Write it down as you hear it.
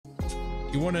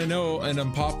You want to know an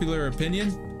unpopular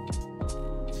opinion?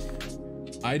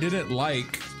 I didn't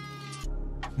like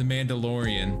The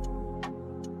Mandalorian.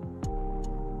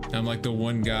 I'm like the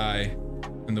one guy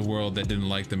in the world that didn't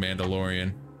like The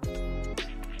Mandalorian.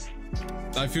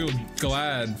 I feel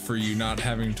glad for you not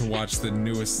having to watch the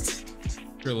newest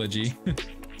trilogy.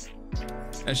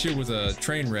 That shit was a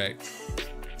train wreck.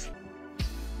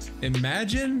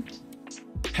 Imagine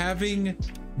having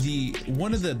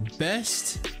one of the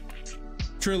best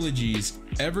trilogies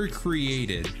ever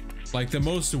created, like the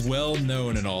most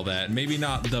well-known and all that, maybe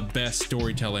not the best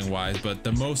storytelling wise, but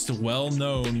the most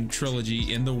well-known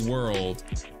trilogy in the world,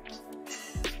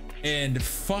 and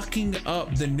fucking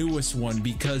up the newest one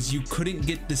because you couldn't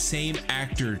get the same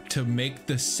actor to make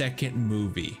the second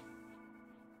movie.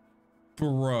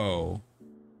 Bro,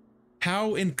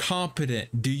 how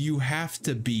incompetent do you have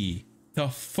to be to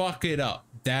fuck it up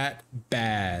that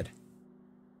bad?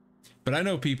 But I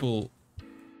know people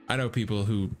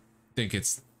who think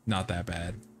it's not that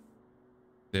bad.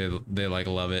 They like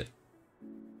love it.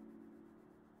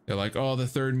 They're like, oh, the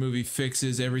third movie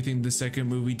fixes everything the second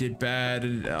movie did bad,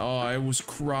 and oh, I was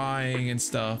crying and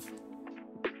stuff.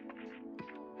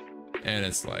 And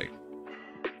it's like,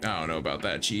 I don't know about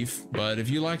that, Chief, but if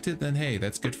you liked it, then hey,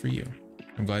 that's good for you.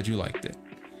 I'm glad you liked it.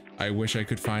 I wish I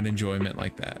could find enjoyment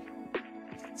like that.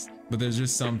 But there's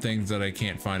just some things that I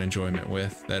can't find enjoyment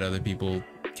with that other people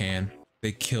can.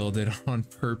 They killed it on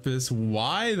purpose.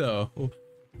 Why though?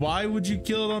 Why would you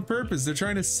kill it on purpose? They're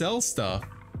trying to sell stuff.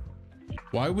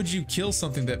 Why would you kill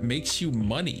something that makes you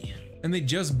money? And they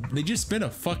just spent a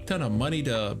fuck ton of money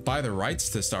to buy the rights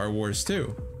to Star Wars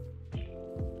too.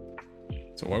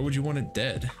 So why would you want it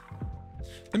dead?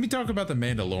 Let me talk about The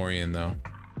Mandalorian though.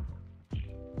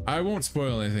 I won't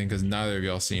spoil anything because neither of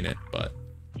y'all seen it, but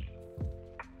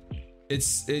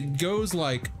it goes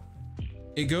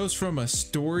from a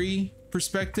story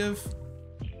perspective,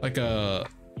 like you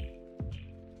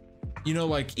know,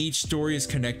 like each story is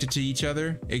connected to each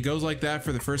other. It goes like that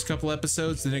for the first couple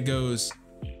episodes, then it goes,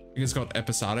 I think it's called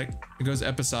episodic. It goes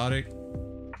episodic,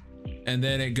 and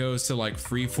then it goes to like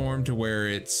freeform, to where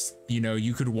it's, you know,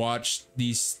 you could watch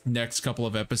these next couple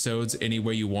of episodes any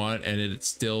way you want, and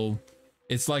it's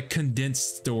like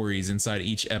condensed stories inside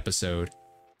each episode,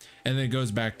 and then it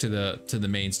goes back to the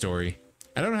main story.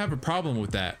 I don't have a problem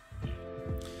with that.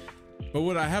 But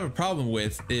what I have a problem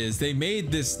with is they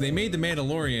made the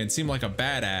Mandalorian seem like a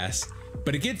badass,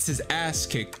 but it gets his ass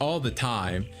kicked all the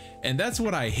time. And that's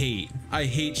what I hate. I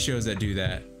hate shows that do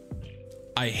that.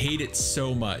 I hate it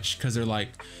so much because they're like,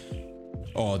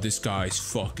 oh, this guy's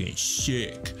fucking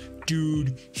sick.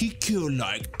 Dude, he can kill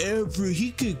like everyone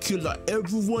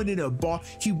in a bar.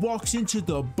 He walks into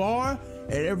the bar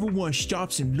and everyone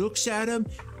stops and looks at him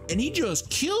and he just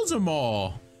kills them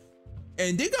all.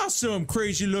 And they got some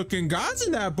crazy looking guys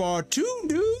in that bar too,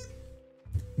 dude.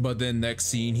 But then next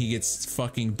scene, he gets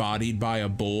fucking bodied by a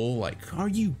bull. Like, are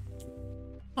you?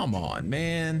 Come on,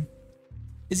 man.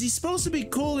 Is he supposed to be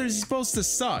cool or is he supposed to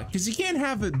suck? Because you can't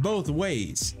have it both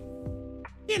ways. You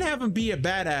can't have him be a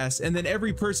badass and then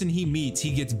every person he meets,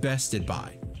 he gets bested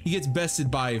by. He gets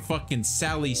bested by fucking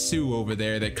Sally Sue over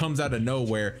there that comes out of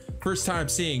nowhere. First time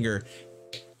seeing her.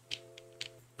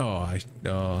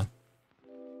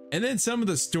 And then some of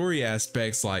the story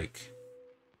aspects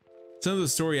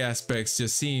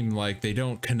just seem like they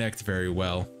don't connect very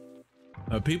well.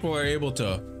 People are able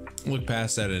to look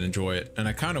past that and enjoy it, and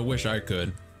I kind of wish I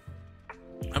could.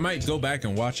 I might go back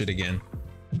and watch it again,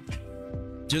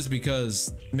 just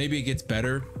because maybe it gets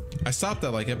better. I stopped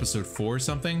at like episode 4 or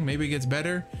something. Maybe it gets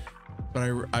better, but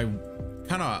I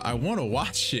want to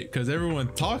watch it because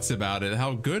everyone talks about it,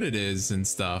 how good it is and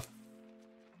stuff.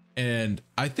 And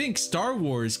I think Star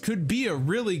Wars could be a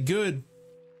really good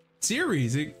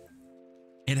series. It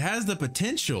has the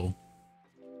potential,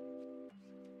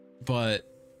 but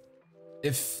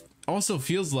it also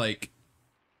feels like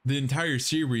the entire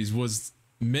series was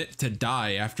meant to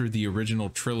die after the original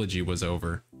trilogy was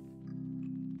over.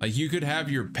 Like, you could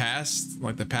have your past,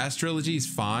 like the past trilogy is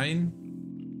fine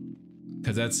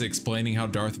because that's explaining how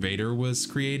Darth Vader was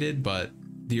created, but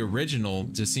the original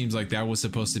just seems like that was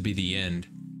supposed to be the end.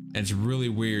 And it's really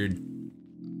weird.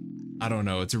 I don't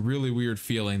know. It's a really weird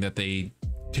feeling that they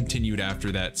continued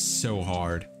after that so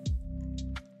hard.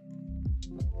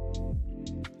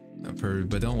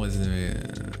 But don't listen to me.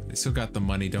 They still got the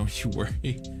money, don't you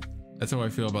worry. That's how I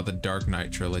feel about the Dark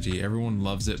Knight trilogy. Everyone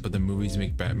loves it, but the movies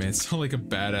make Batman sound like a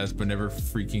badass, but never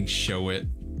freaking show it.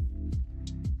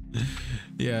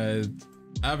 Yeah,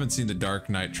 I haven't seen the Dark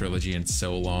Knight trilogy in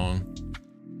so long.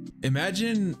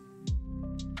 Imagine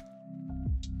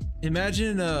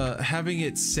having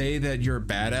it say that you're a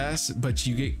badass, but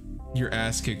you get your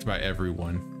ass kicked by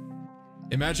everyone.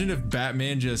 Imagine if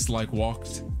Batman just like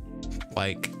walked,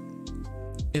 like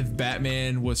if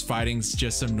Batman was fighting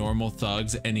just some normal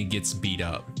thugs and he gets beat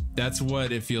up. That's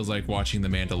what it feels like watching The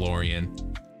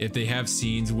Mandalorian. If they have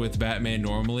scenes with Batman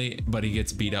normally, but he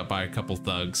gets beat up by a couple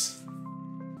thugs.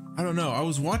 I don't know. I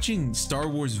was watching Star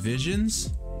Wars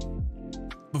Visions.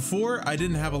 Before, I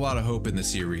didn't have a lot of hope in the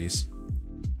series.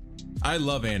 I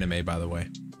love anime, by the way.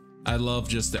 I love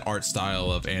just the art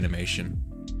style of animation.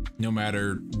 No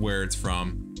matter where it's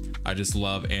from, I just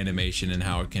love animation and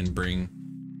how it can bring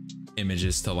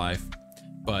images to life.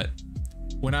 But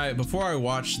before I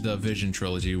watched the Vision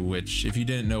trilogy, which if you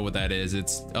didn't know what that is,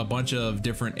 it's a bunch of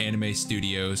different anime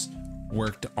studios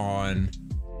worked on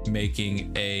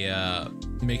making a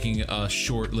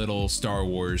short little Star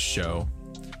Wars show.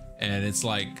 And it's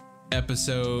like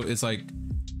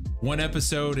one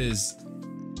episode is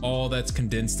all that's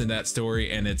condensed in that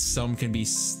story, and some can be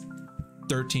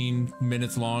 13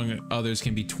 minutes long, others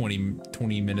can be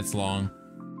 20 minutes long.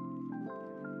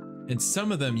 And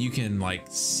some of them you can like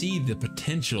see the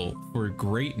potential for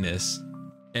greatness,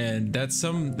 and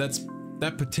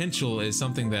that potential is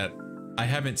something that I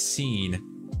haven't seen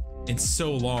in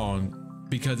so long,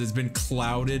 because it's been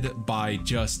clouded by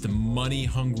just money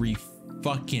hungry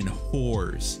fucking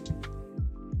whores.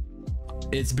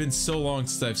 It's been so long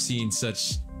since I've seen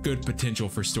such good potential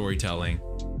for storytelling.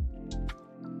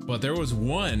 But there was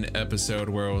one episode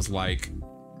where it was like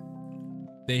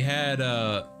they had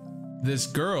this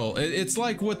girl. It's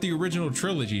like what the original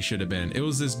trilogy should have been. It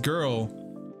was this girl.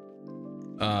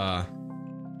 Long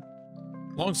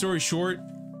story short,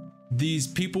 these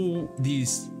potential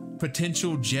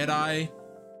Jedi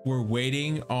were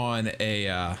waiting on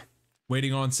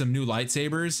some new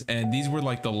lightsabers, and these were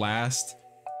like the last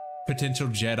potential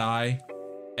Jedi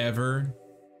ever.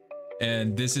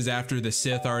 And this is after the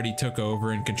Sith already took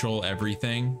over and control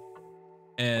everything.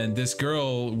 And this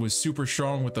girl was super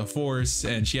strong with the Force,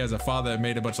 and she has a father that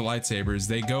made a bunch of lightsabers.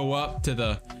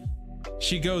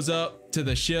 She goes up to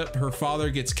the ship, her father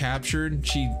gets captured,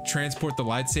 she transports the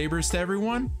lightsabers to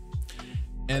everyone,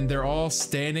 and they're all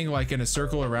standing like in a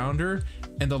circle around her,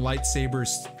 and the lightsabers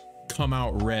come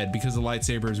out red because the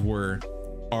lightsabers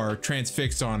are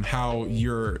transfixed on how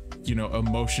you're,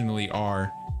 emotionally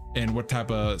are and what type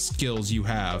of skills you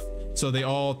have. So they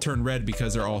all turn red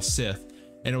because they're all Sith.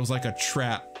 And it was like a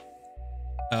trap.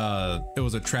 It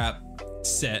was a trap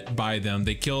set by them.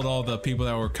 They killed all the people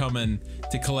that were coming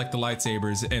to collect the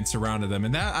lightsabers and surrounded them.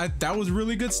 And that was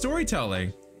really good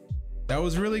storytelling. That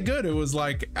was really good. It was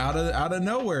like out of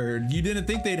nowhere. You didn't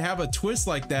think they'd have a twist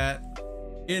like that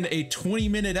in a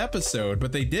 20-minute episode,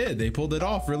 but they did. They pulled it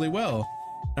off really well.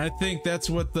 And I think that's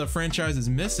what the franchise is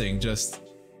missing. Just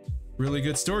really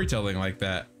good storytelling like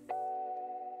that.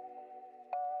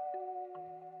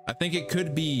 I think it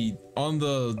could be on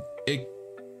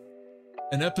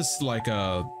an episode like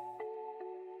a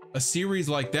series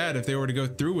like that. If they were to go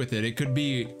through with it, it could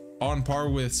be on par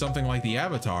with something like the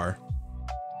Avatar,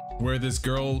 where this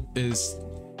girl is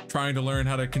trying to learn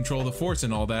how to control the Force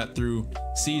and all that through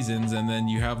seasons, and then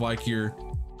you have like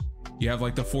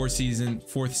the fourth season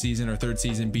or third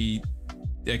season be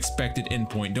expected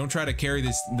endpoint. Don't try to carry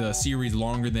the series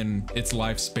longer than its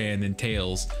lifespan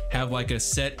entails. Have like a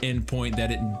set endpoint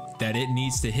that it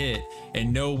needs to hit,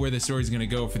 and know where the story's going to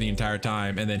go for the entire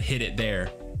time, and then hit it there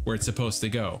where it's supposed to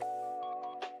go.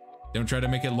 Don't try to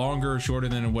make it longer or shorter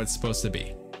than what it's supposed to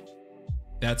be.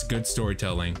 That's good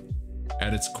storytelling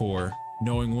at its core,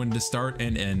 knowing when to start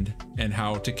and end and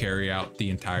how to carry out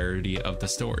the entirety of the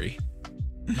story.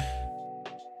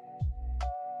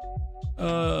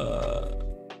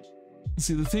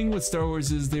 See, the thing with Star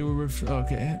Wars is they are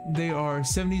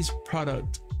 70s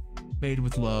product made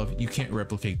with love. You can't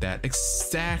replicate that.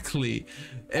 Exactly.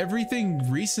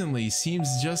 Everything recently seems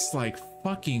just like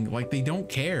fucking like they don't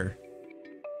care.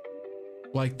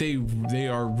 Like they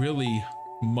are really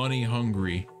money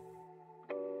hungry.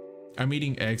 I'm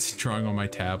eating eggs, drawing on my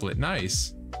tablet.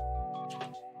 Nice.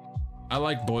 I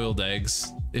like boiled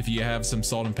eggs. If you have some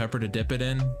salt and pepper to dip it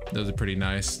in, those are pretty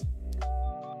nice.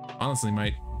 Honestly,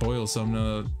 might boil some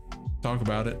to talk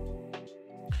about it.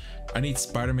 I need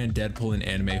Spider-Man Deadpool in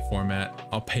anime format.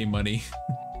 I'll pay money.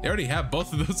 They already have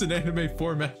both of those in anime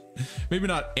format. Maybe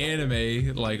not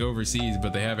anime like overseas,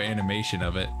 but they have animation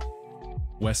of it.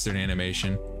 Western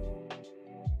animation.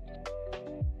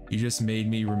 You just made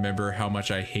me remember how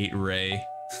much I hate Rey.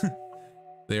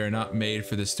 They are not made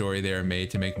for the story, they are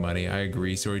made to make money. I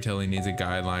agree, storytelling needs a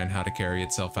guideline how to carry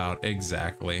itself out.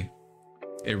 Exactly.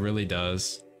 It really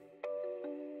does.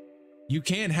 You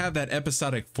can't have that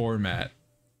episodic format.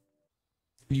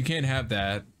 You can't have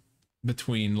that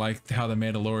between like how the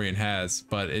Mandalorian has,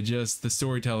 but it just, the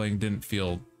storytelling didn't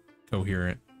feel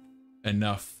coherent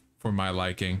enough for my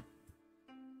liking.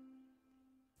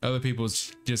 Other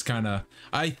people's just kind of,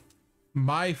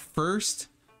 my first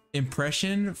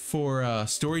impression for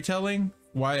storytelling,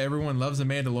 why everyone loves the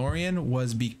Mandalorian,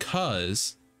 was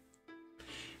because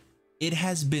it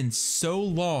has been so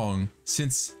long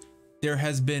since there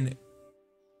has been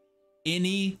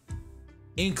any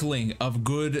inkling of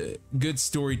good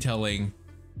storytelling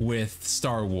with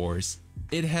Star Wars.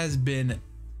 It has been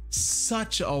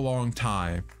such a long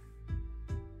time,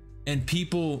 and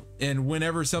people, and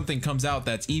whenever something comes out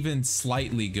that's even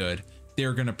slightly good,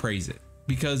 they're gonna praise it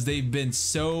because they've been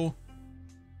so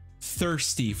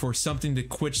thirsty for something to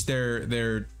quench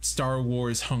their Star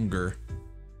Wars hunger.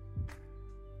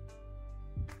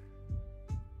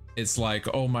 It's like,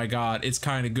 oh my god, it's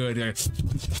kind of good.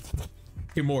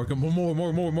 Get more,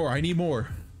 more. I need more.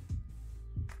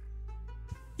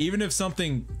 Even if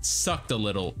something sucked a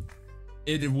little,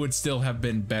 it would still have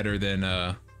been better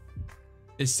than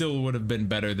it still would have been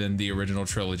better than the original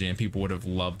trilogy, and people would have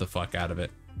loved the fuck out of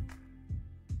it.